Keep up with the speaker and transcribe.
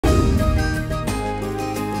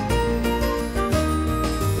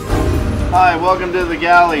Hi, welcome to the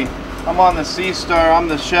galley. I'm on the Sea Star. I'm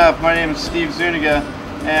the chef. My name is Steve Zuniga,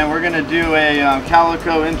 and we're going to do a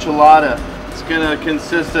calico enchilada. It's going to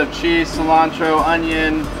consist of cheese, cilantro,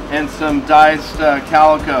 onion, and some diced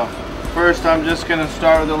calico. First, I'm just going to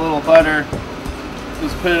start with a little butter.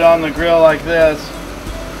 Just put it on the grill like this.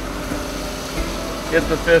 Get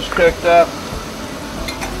the fish cooked up.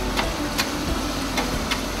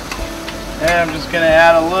 And I'm just going to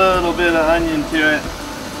add a little bit of onion to it,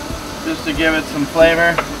 just to give it some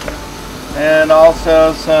flavor, and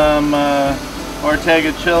also some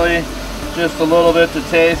Ortega chili, just a little bit to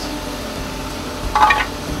taste.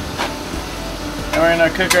 And we're going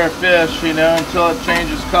to cook our fish, you know, until it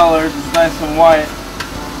changes colors. It's nice and white.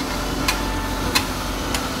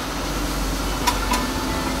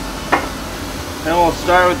 And we'll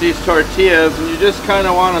start with these tortillas, and you just kind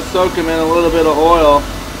of want to soak them in a little bit of oil.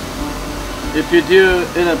 If you do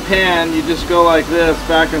in a pan, you just go like this,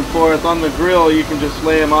 back and forth. On the grill, you can just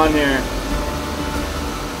lay them on here.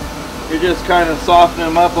 You just kind of soften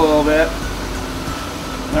them up a little bit.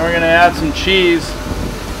 Then we're going to add some cheese.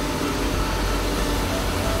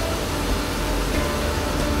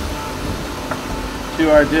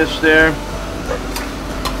 To our dish there.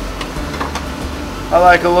 I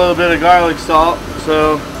like a little bit of garlic salt,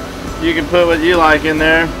 so you can put what you like in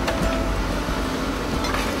there.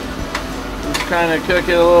 Kind of cook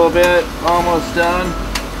it a little bit, almost done.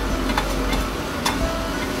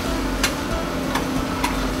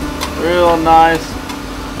 Real nice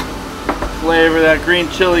flavor. That green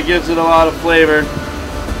chili gives it a lot of flavor.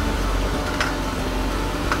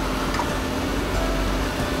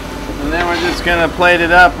 And then we're just going to plate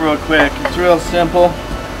it up real quick. It's real simple.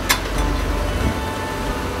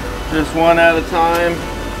 Just one at a time.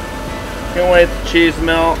 Can't wait the cheese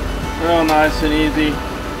melt. Real nice and easy.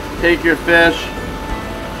 Take your fish,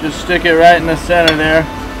 just stick it right in the center there,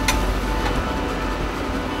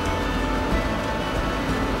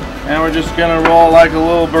 and we're just going to roll like a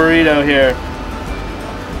little burrito here.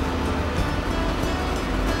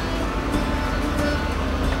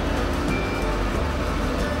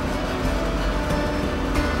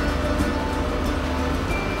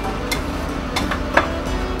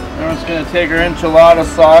 And we're just going to take our enchilada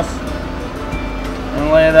sauce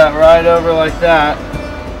and lay that right over like that.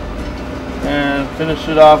 And finish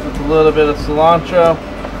it off with a little bit of cilantro,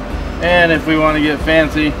 and if we want to get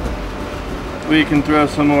fancy, we can throw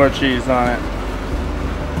some more cheese on it.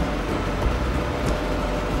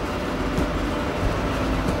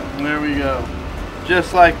 There we go,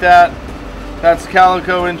 just like that. That's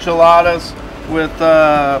calico enchiladas with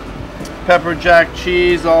pepper jack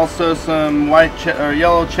cheese, also some white or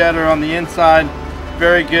yellow cheddar on the inside.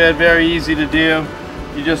 Very good, very easy to do.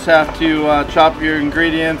 You just have to chop your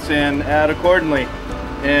ingredients and add accordingly,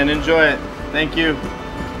 and enjoy it. Thank you.